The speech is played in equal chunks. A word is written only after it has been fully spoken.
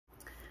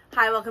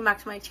Hi, welcome back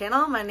to my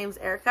channel. My name's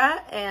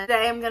Erica, and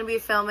today I'm going to be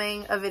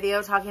filming a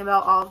video talking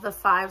about all of the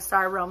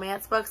 5-star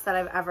romance books that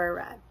I've ever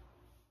read.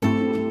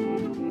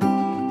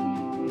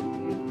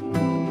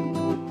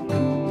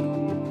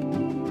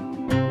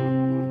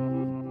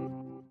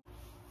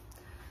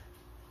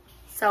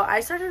 So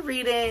I started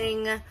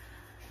reading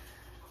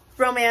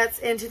romance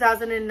in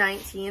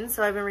 2019,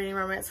 so I've been reading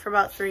romance for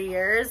about 3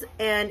 years,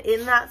 and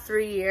in that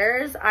 3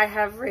 years I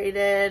have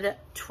rated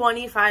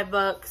 25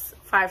 books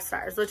 5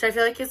 stars, which I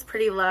feel like is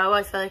pretty low.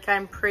 I feel like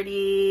I'm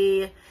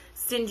pretty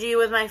stingy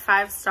with my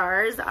 5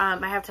 stars.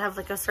 I have to have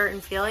like a certain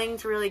feeling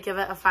to really give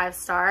it a 5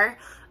 star.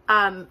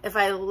 If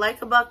I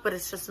like a book but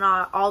it's just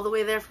not all the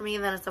way there for me,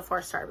 then it's a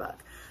 4-star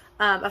book.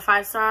 A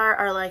 5 star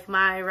are like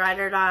my ride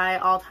or die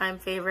all-time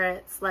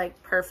favorites,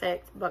 like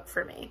perfect book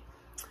for me.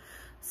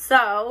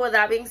 So with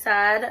that being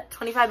said,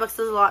 25 books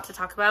is a lot to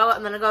talk about.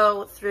 I'm going to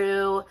go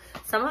through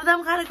some of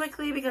them kind of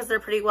quickly because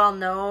they're pretty well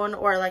known,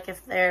 or like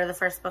if they're the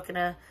first book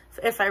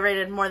if I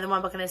rated more than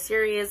one book in a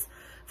series,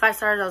 5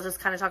 stars, I'll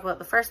just kind of talk about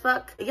the first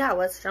book. Yeah,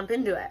 let's jump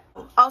into it.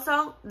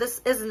 Also, this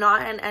is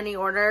not in any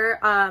order.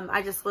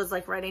 I just was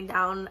like writing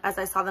down as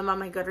I saw them on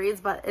my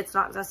Goodreads, but it's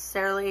not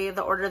necessarily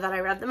the order that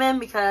I read them in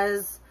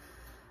because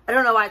I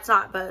don't know why it's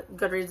not, but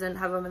Goodreads didn't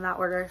have them in that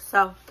order. So,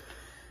 all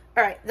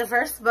right, the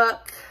first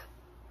book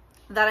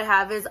that I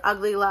have is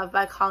Ugly Love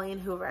by Colleen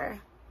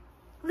Hoover.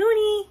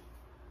 Looney!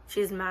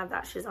 She's mad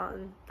that she's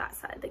on that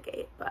side of the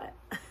gate, but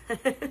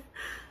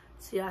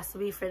she has to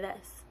be for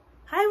this.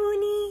 Hi,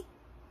 Looney!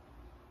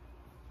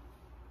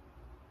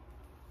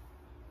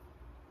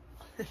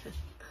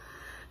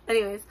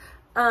 Anyways,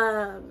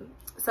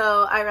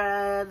 so I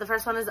read, the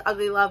first one is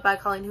Ugly Love by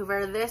Colleen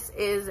Hoover. This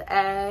is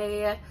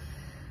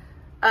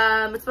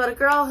it's about a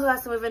girl who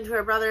has to move into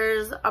her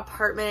brother's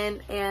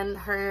apartment, and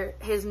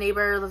his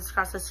neighbor lives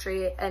across the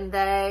street, and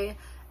they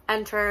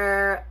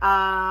enter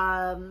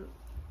kind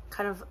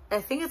of,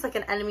 I think it's like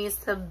an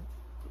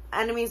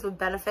enemies with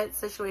benefits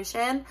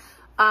situation,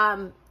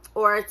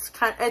 or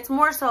it's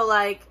more so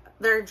like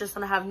they're just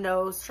gonna have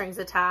no strings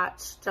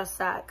attached, just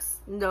sex,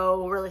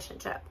 no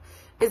relationship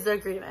is the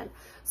agreement.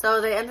 So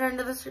they enter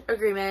into this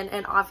agreement,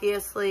 and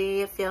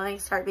obviously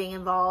feelings start being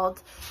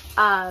involved,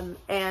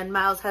 and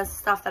Miles has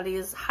stuff that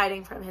he's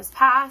hiding from his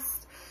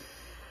past,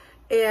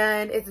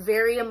 and it's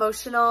very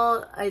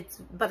emotional,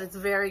 but it's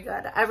very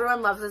good.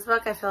 Everyone loves this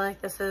book. I feel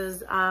like this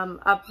is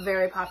a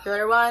very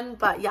popular one,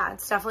 but yeah,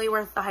 it's definitely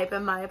worth the hype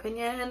in my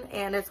opinion,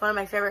 and it's one of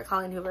my favorite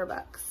Colleen Hoover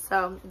books,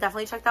 so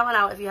definitely check that one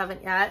out if you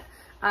haven't yet.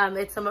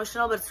 It's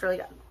emotional, but it's really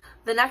good.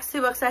 The next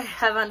 2 books I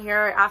have on here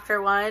are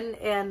After One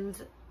and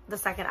the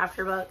second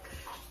After book.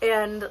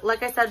 And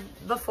like I said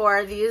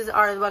before, these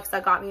are the books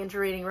that got me into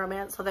reading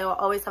romance, so they will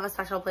always have a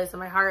special place in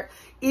my heart,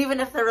 even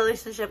if the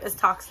relationship is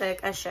toxic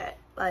as shit.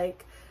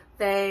 Like,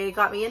 they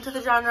got me into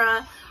the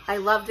genre. I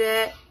loved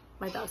it.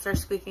 My dog started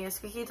squeaking a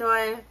squeaky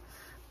toy.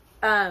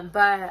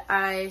 But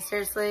I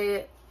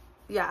seriously,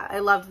 yeah, I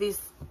loved these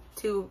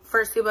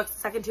first 2 books. The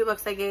second 2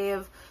 books I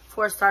gave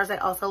 4 stars. I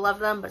also love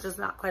them, but just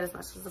not quite as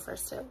much as the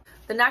first 2.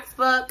 The next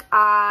book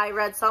I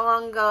read so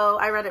long ago.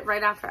 I read it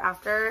right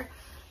after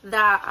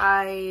that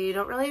I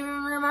don't really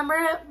even remember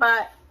it,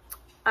 but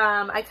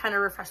I kind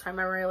of refreshed my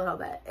memory a little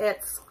bit.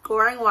 It's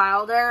Scoring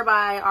Wilder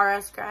by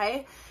R.S.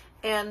 Gray,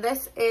 and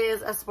this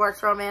is a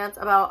sports romance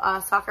about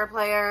a soccer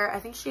player. I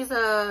think she's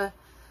a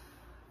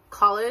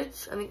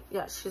college.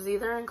 Yeah, she's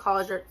either in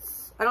college or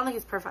I don't think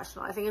it's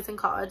professional. I think it's in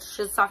college.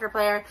 She's a soccer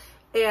player,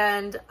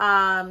 and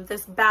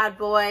this bad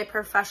boy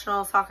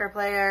professional soccer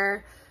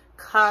player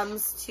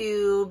comes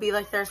to be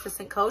like their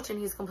assistant coach, and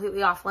he's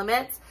completely off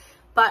limits.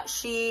 But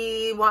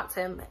she wants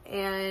him,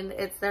 and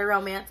it's their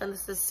romance, and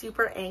this is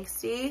super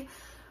angsty.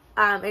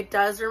 It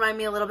does remind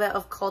me a little bit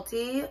of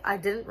Culty. I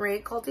didn't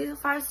rate Culty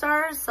 5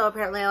 stars, so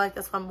apparently I like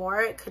this one more.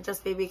 It could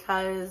just be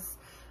because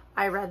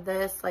I read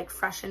this like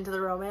fresh into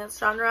the romance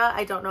genre.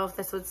 I don't know if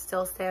this would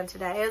still stand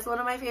today as one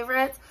of my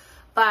favorites,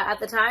 but at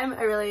the time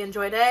I really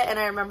enjoyed it, and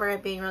I remember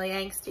it being really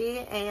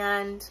angsty,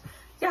 and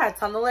yeah,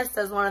 it's on the list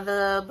as one of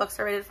the books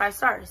I rated 5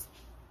 stars.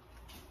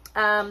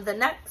 The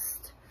next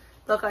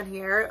book on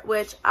here,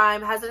 which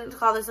I'm hesitant to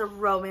call this a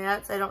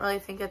romance. I don't really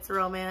think it's a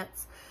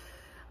romance.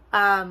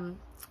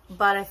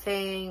 But I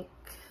think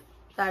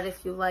that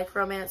if you like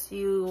romance,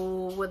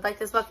 you would like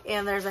this book,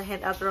 and there's a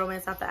hint of the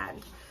romance at the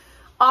end.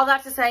 All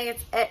that to say,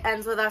 It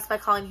Ends With Us by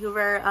Colleen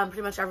Hoover.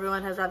 Pretty much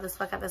everyone has read this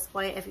book at this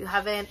point. If you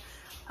haven't,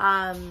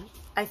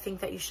 I think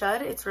that you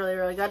should. It's really,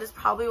 really good. It's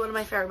probably one of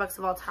my favorite books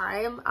of all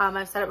time.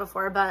 I've said it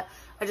before, but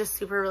I just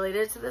super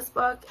related to this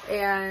book,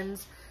 and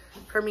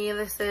for me,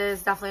 this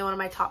is definitely one of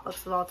my top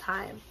books of all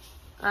time.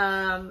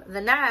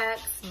 The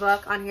next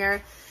book on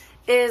here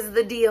is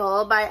The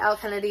Deal by Elle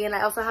Kennedy, and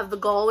I also have The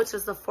Goal, which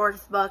is the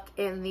 4th book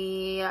in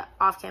the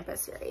Off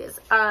Campus series.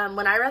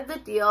 When I read The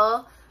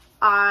Deal,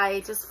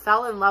 I just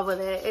fell in love with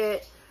it.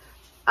 It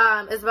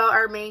is about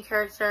our main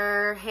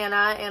character,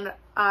 Hannah, and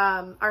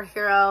our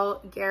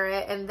hero,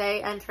 Garrett, and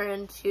they enter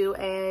into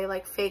a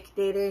like fake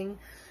dating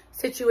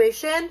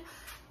situation,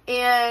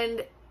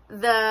 and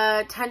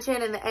The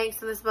tension and the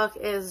angst in this book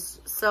is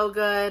so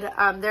good.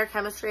 Their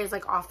chemistry is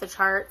like off the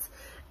charts.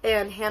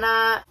 And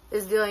Hannah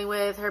is dealing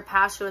with her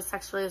past. She was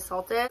sexually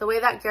assaulted. The way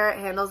that Garrett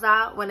handles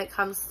that when it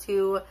comes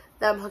to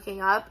them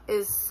hooking up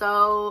is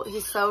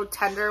he's so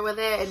tender with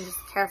it and just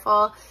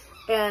careful.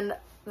 And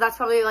that's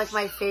probably like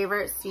my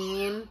favorite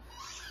scene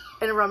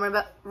in a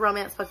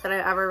romance book that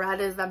I've ever read,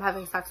 is them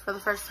having sex for the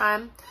first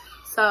time.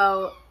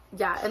 So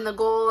yeah, and The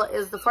Goal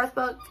is the 4th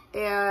book,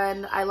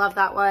 and I love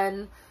that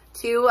one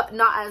too.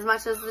 Not as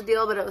much as The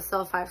Deal, but it was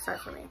still a 5-star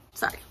for me.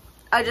 Sorry,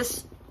 I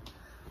just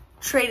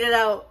traded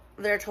out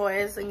their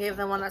toys and gave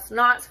them one that's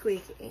not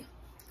squeaky.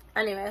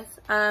 Anyways,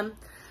 the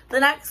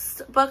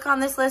next book on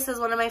this list is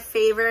one of my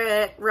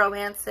favorite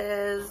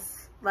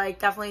romances, like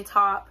definitely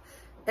top,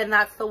 and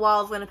that's The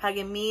Wall of Winnipeg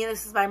and Me.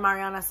 This is by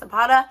Mariana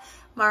Zapata.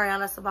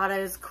 Mariana Zapata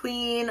is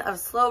queen of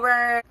slow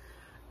burn.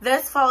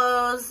 This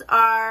follows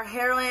our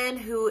heroine,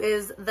 who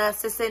is the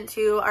assistant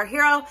to our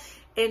hero,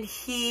 and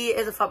he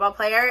is a football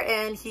player,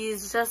 and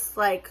he's just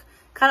like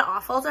kind of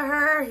awful to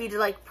her. He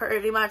like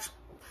pretty much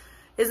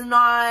is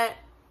not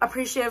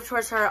appreciative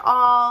towards her at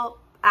all,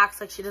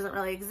 acts like she doesn't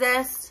really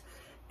exist.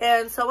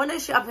 And so one day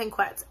she up and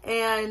quits,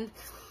 and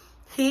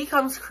he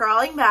comes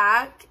crawling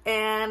back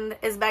and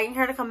is begging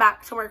her to come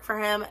back to work for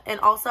him, and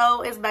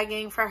also is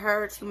begging for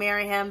her to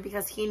marry him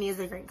because he needs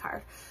a green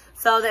card.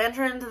 So they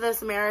enter into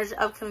this marriage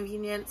of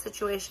convenience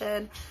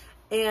situation,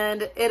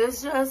 and it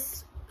is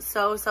just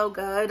so, so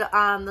good.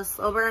 The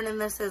slow burn in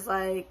this is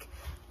like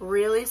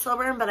really slow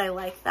burn, but I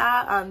like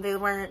that. They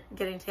weren't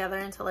getting together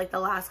until like the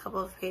last couple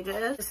of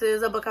pages. This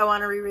is a book I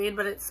want to reread,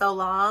 but it's so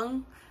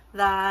long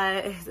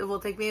that it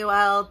will take me a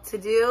while to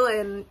do,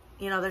 and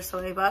you know, there's so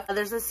many books.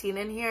 There's a scene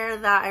in here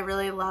that I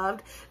really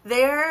loved.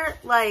 They're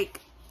like,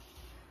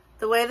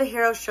 the way the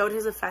hero showed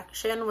his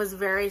affection was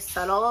very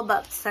subtle,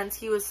 but since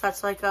he was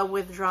such like a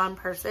withdrawn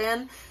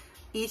person,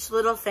 each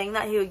little thing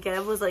that he would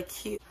give was like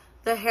cute.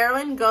 The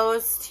heroine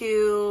goes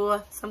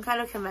to some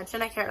kind of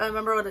convention. I can't really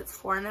remember what it's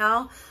for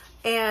now.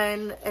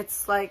 And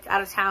it's like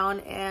out of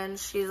town, and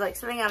she's like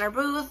sitting at her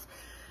booth,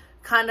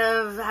 kind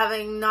of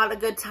having not a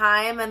good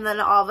time, and then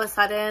all of a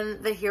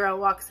sudden the hero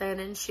walks in,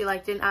 and she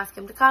like didn't ask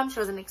him to come. She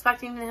wasn't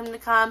expecting him to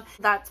come.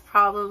 That's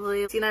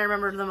probably the scene I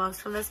remembered the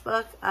most from this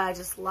book. I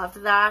just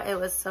loved that. It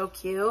was so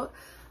cute.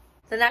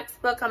 The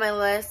next book on my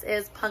list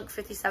is Punk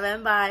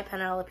 57 by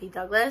Penelope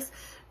Douglas.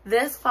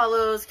 This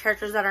follows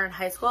characters that are in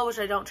high school, which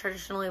I don't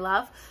traditionally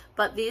love,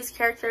 but these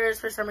characters,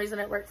 for some reason,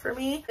 it worked for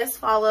me. This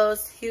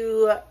follows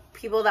two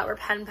people that were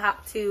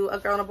a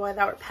girl and a boy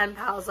that were pen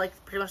pals like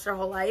pretty much their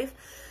whole life.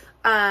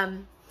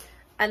 And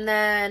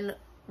then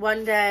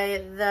one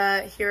day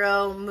the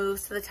hero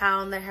moves to the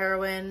town the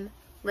heroine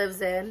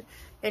lives in,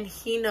 and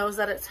he knows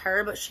that it's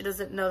her, but she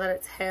doesn't know that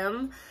it's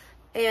him.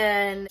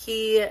 And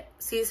he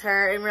sees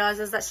her and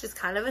realizes that she's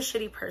kind of a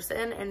shitty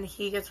person, and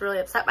he gets really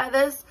upset by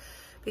this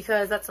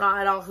because that's not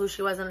at all who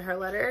she was in her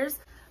letters.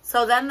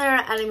 So then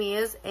they're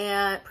enemies,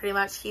 and pretty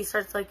much he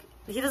starts like,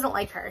 he doesn't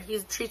like her. He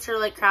treats her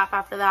like crap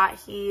after that.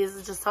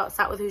 He's just so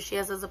upset with who she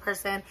is as a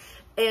person,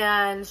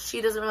 and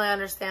she doesn't really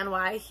understand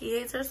why he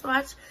hates her so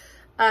much.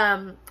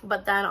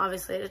 But then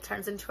obviously it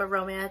turns into a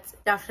romance.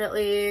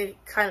 Definitely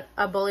kind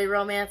of a bully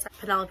romance.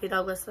 Penelope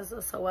Douglas does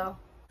this so well.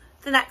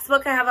 The next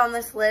book I have on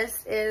this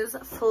list is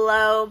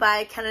Flow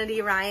by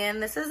Kennedy Ryan.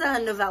 This is a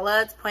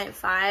novella. It's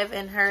 0.5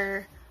 in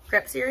her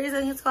Grip series,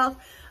 I think it's called.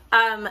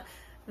 I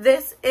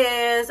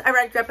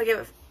read Grip, I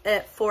gave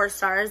it 4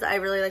 stars. I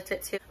really liked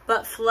it too.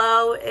 But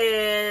Flow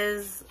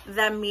is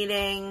them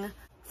meeting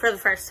for the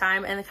first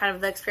time and kind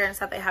of the experience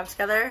that they have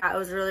together. It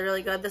was really,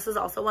 really good. This is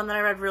also one that I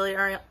read really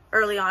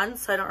early on,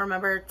 so I don't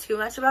remember too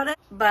much about it.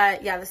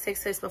 But yeah, this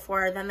takes place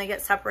before. Then they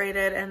get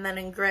separated, and then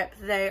in Grip,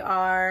 they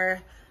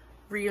are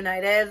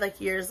reunited like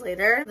years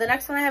later. The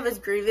next one I have is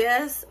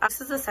Grievous.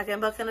 This is the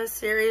second book in this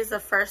series. The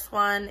first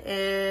one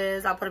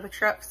is, I'll put a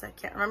picture up because I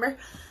can't remember.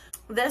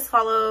 This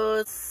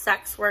follows a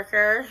sex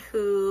worker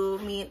who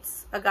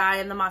meets a guy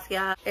in the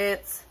mafia.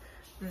 It's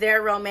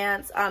their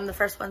romance. The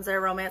first one's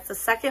their romance. The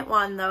second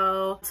one,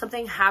 though,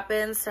 something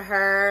happens to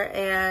her,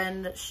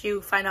 and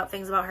you find out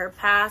things about her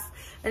past,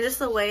 and just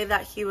the way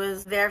that he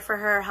was there for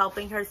her,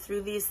 helping her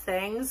through these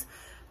things,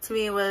 to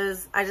me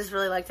was, I just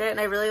really liked it. And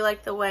I really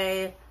liked the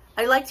way,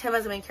 I liked him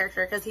as a main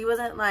character, because he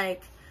wasn't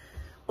like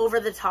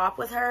over the top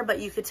with her, but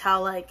you could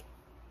tell like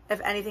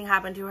if anything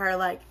happened to her,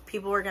 like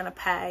people were gonna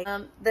pay.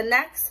 The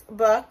next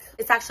book,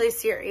 it's actually a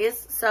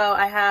series. So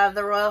I have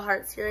the Royal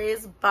Heart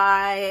series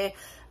by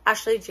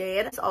Ashley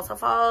Jade. It's also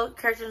follow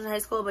characters in high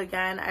school, but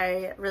again,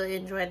 I really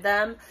enjoyed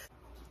them.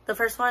 The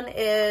first one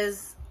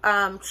is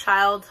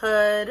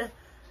childhood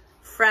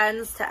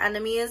friends to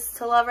enemies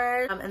to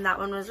lovers, and that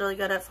one was really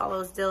good. It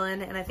follows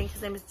Dylan, and I think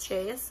his name is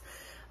Chase.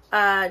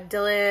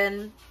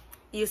 Dylan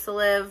used to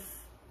live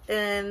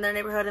in their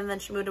neighborhood, and then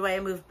she moved away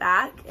and moved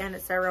back, and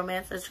it's their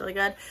romance. It's really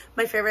good.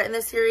 My favorite in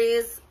this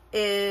series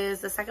is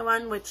the second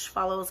one, which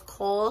follows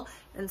Cole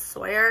and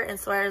Sawyer, and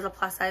Sawyer is a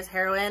plus-size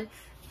heroine,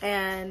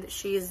 and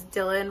she's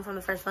Dylan from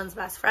the first one's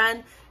best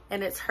friend,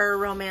 and it's her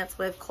romance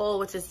with Cole,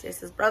 which is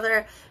Jace's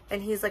brother,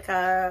 and he's like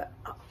a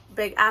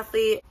big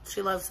athlete.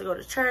 She loves to go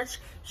to church.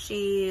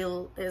 She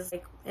is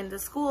like into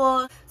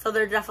school. So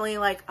they're definitely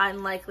like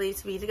unlikely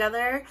to be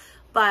together.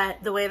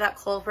 But the way that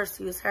Cole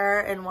pursues her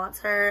and wants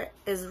her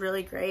is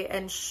really great.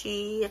 And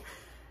she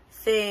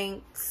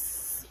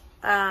thinks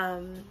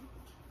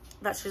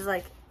that she's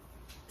like,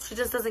 she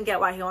just doesn't get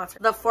why he wants her.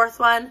 The fourth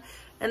one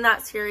in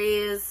that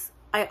series,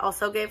 I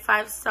also gave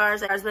 5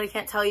 stars, but I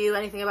can't tell you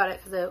anything about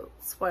it because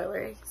it's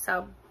spoilery.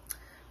 So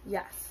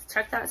yes,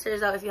 check that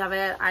series out if you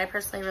haven't. I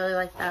personally really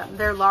like them.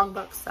 They're long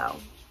books though.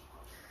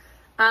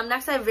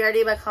 Next I have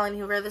Verity by Colleen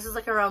Hoover. This is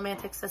like a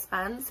romantic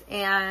suspense,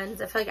 and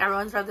I feel like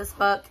everyone's read this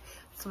book.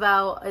 It's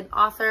about an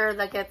author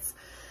that gets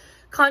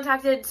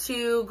contacted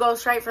to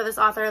ghostwrite for this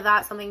author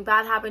that something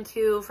bad happened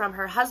to from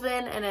her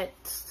husband, and it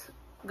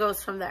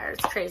goes from there.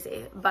 It's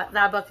crazy, but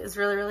that book is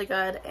really, really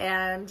good,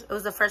 and it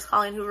was the first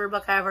Colleen Hoover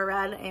book I ever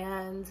read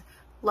and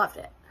loved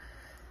it.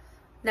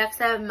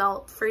 Next I have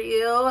Melt for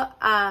You.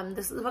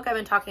 This is a book I've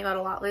been talking about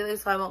a lot lately,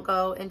 so I won't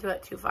go into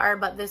it too far,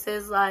 but this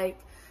is like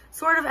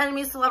sort of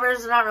enemies to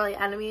lovers. They're not really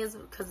enemies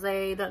because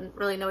they don't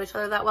really know each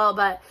other that well,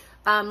 but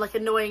like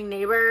annoying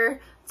neighbor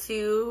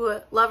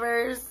to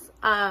lovers.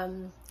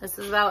 This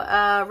is about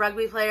a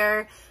rugby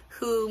player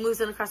who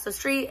moves in across the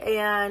street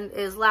and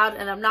is loud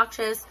and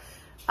obnoxious,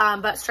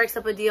 but strikes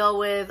up a deal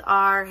with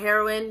our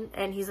heroine,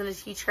 and he's going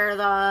to teach her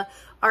the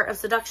art of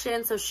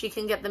seduction so she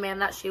can get the man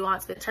that she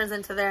wants. It turns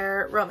into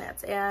their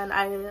romance, and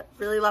I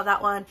really love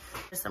that one.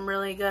 There's some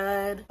really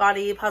good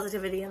body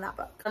positivity in that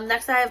book.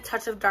 Next I have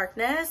Touch of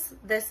Darkness.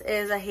 This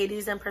is a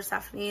Hades and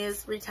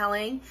Persephone's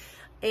retelling,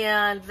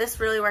 and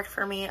this really worked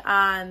for me.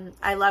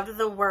 I loved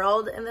the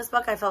world in this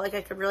book. I felt like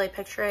I could really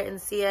picture it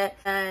and see it,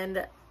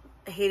 and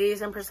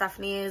Hades and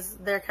Persephone's,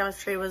 their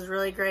chemistry was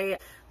really great.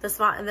 The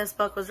spot in this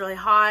book was really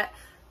hot.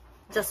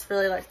 Just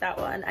really liked that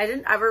one. I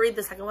didn't ever read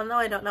the second one though.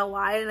 I don't know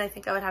why, and I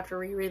think I would have to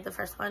reread the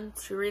first one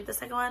to read the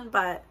second one,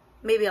 but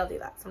maybe I'll do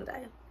that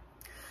someday.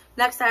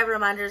 Next I have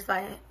Reminders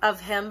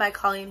of Him by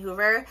Colleen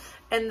Hoover,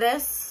 and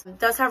this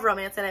does have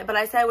romance in it, but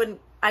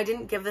I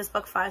didn't give this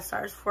book 5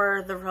 stars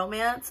for the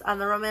romance.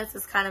 The romance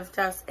is kind of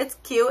just, it's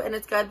cute and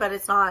it's good, but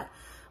it's not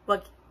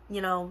what, you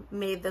know,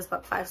 made this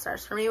book 5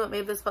 stars for me. What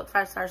made this book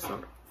 5 stars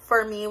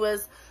for me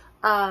was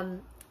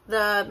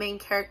the main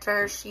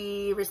character.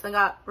 She recently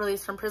got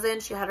released from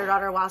prison. She had her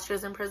daughter while she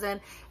was in prison,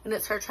 and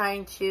it's her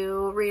trying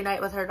to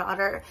reunite with her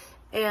daughter,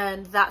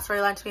 and that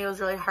storyline to me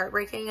was really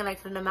heartbreaking, and I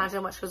couldn't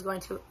imagine what she was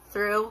going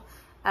through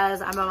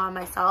as I'm a mom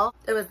myself.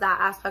 It was that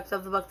aspect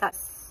of the book that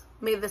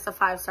made this a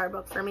 5-star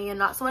book for me, and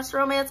not so much the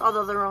romance,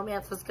 although the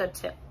romance was good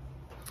too.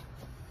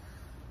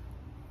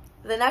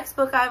 The next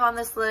book I have on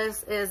this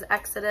list is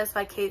Exodus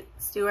by Kate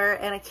Stewart,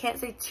 and I can't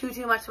say too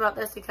much about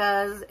this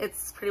because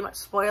it's pretty much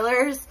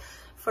spoilers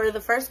for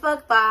the first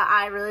book, but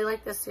I really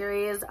like this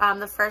series.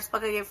 The first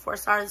book I gave 4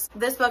 stars.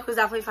 This book was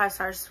definitely 5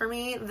 stars for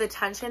me. The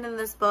tension in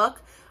this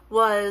book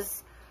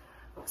was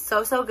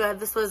so good.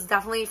 This was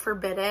definitely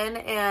forbidden,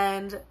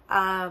 and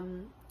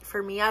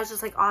for me, I was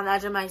just like on the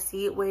edge of my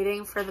seat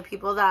waiting for the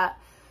people that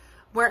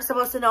weren't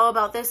supposed to know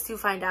about this to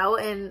find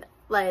out, and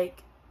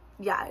like,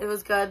 yeah, it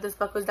was good. This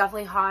book was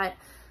definitely hot.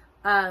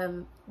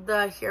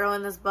 The hero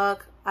in this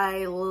book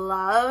I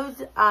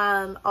loved.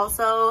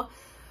 Also,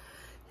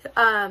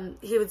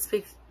 he would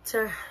speak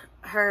to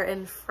her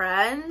in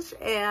French,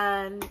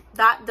 and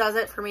that does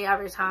it for me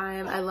every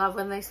time. I love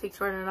when they speak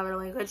to her in another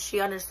language. She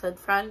understood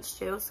French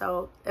too,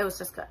 so it was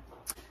just good.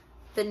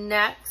 The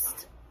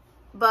next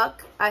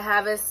book I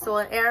have is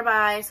Stolen Heir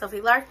by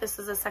Sophie Lark. This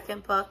is the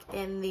second book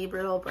in the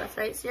Brutal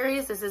Birthright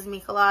series. This is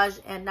Mikołaj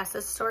and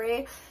Nessa's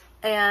story,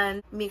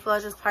 and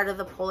Mikołaj is part of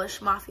the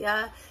Polish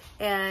mafia,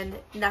 and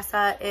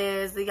Nessa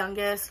is the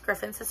youngest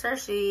Griffin sister.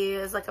 She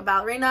is like a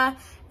ballerina,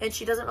 and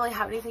she doesn't really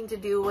have anything to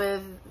do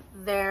with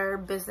their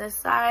business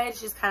side.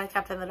 She's kind of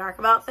kept in the dark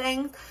about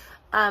things,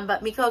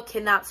 but Miko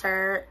kidnaps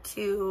her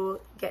to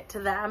get to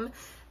them,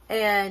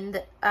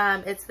 and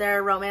it's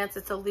their romance.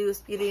 It's a loose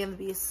Beauty and the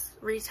Beast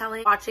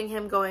retelling. Watching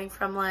him going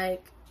from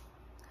like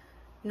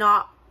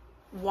not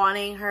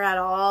wanting her at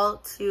all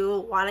to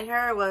wanting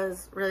her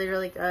was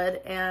really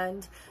good,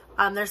 and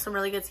there's some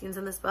really good scenes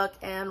in this book,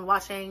 and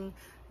watching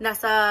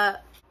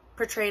Nessa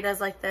portrayed as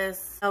like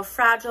this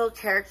fragile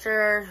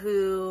character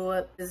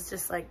who is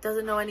just like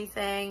doesn't know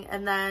anything,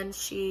 and then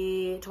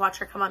to watch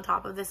her come on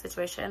top of this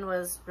situation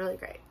was really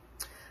great.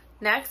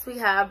 Next we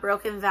have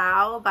Broken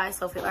Vow by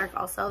Sophie Lark.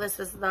 Also, this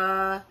is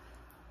the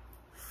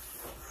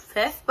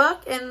 5th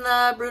book in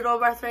the Brutal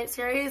Birthright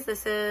series.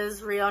 This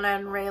is Riona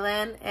and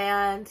Raylan,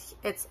 and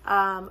it's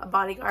a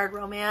bodyguard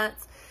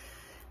romance,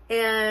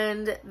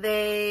 and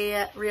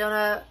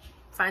Riona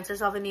finds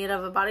herself in need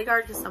of a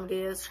bodyguard because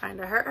somebody is trying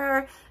to hurt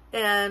her,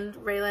 and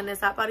Raylan is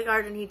that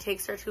bodyguard, and he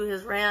takes her to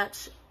his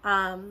ranch,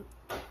 and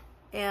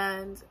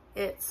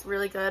it's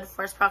really good.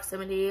 Forced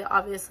proximity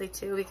obviously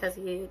too, because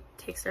he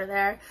takes her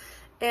there.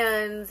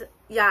 And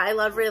yeah, I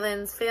love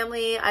Raylan's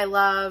family. I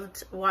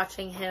loved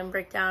watching him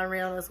break down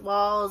Riona's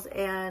walls,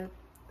 and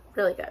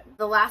really good.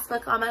 The last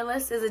book on my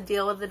list is A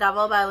Deal with the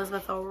Devil by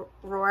Elizabeth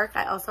O'Rourke.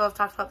 I also have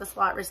talked about this a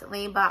lot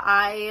recently, but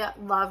I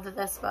loved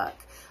this book.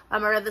 I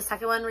read the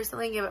second one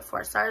recently and gave it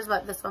 4 stars,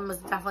 but this one was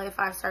definitely a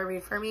 5-star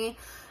read for me.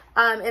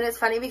 And it's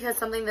funny because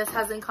something this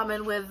has in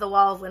common with The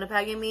Wall of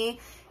Winnipeg and me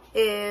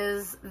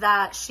is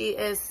that she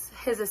is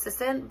his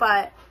assistant,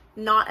 but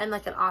not in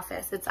like an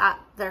office. It's at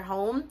their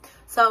home.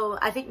 So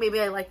I think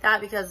maybe I like that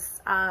because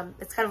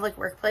it's kind of like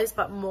workplace,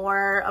 but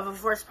more of a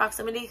forced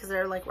proximity because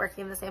they're like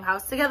working in the same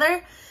house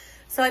together.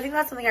 So I think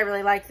that's something I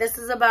really like. This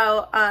is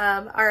about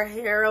our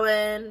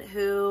heroine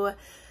who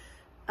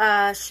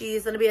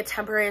she's going to be a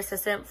temporary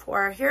assistant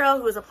for our hero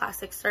who is a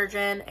plastic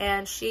surgeon,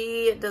 and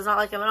she does not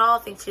like him at all,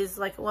 thinks she's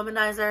like a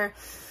womanizer.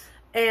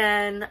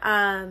 And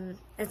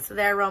it's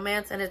their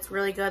romance, and it's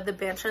really good. The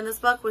banter in this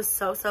book was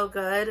so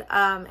good,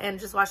 and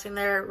just watching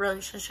their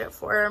relationship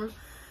form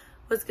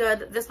was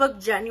good. This book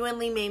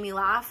genuinely made me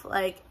laugh,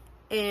 like,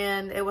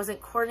 and it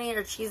wasn't corny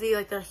or cheesy.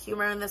 Like, the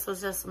humor in this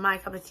was just my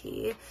cup of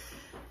tea,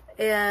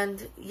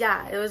 and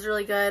yeah, it was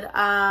really good.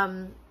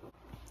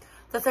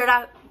 The third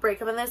act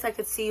breakup in this, I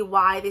could see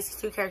why these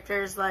two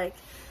characters like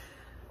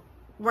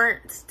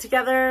weren't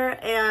together,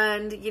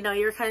 and you know,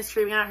 you were kind of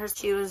screaming at her.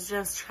 She was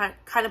just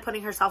kind of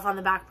putting herself on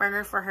the back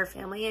burner for her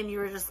family, and you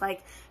were just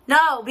like,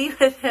 no, be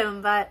with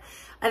him. But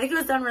I think it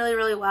was done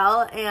really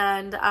well,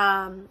 and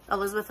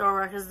Elizabeth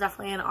O'Rourke is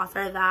definitely an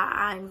author that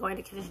I'm going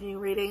to continue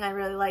reading. I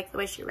really like the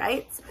way she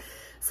writes.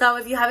 So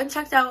if you haven't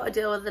checked out A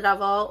Deal with the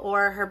Devil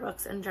or her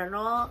books in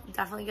general,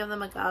 definitely give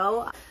them a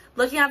go.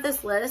 Looking at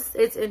this list,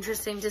 it's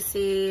interesting to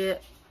see,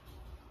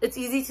 it's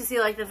easy to see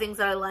like the things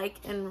that I like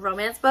in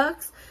romance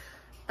books.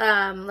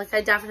 Like,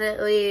 I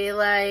definitely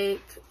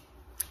like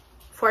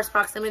forced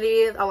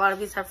proximity. A lot of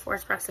these have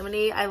forced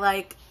proximity. I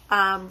like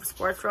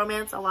sports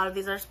romance. A lot of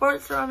these are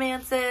sports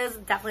romances.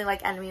 Definitely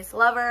like enemies to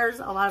lovers.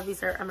 A lot of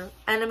these are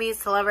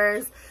enemies to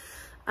lovers.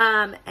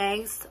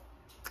 Angst.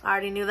 I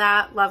already knew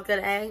that. Love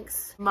good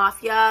angst.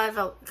 Mafia. I have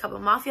a couple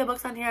of mafia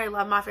books on here. I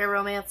love mafia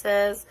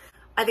romances.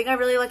 I think I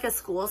really like a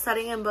school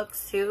setting in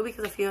books too,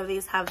 because a few of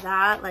these have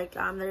that. Like,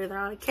 they're either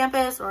on a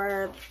campus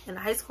or in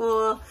high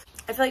school.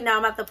 I feel like now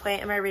I'm at the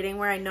point in my reading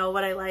where I know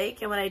what I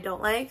like and what I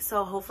don't like.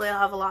 So hopefully I'll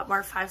have a lot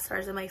more 5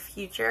 stars in my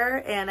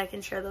future and I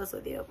can share those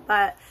with you.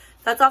 But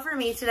that's all for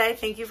me today.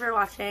 Thank you for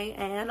watching,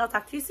 and I'll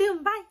talk to you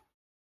soon. Bye.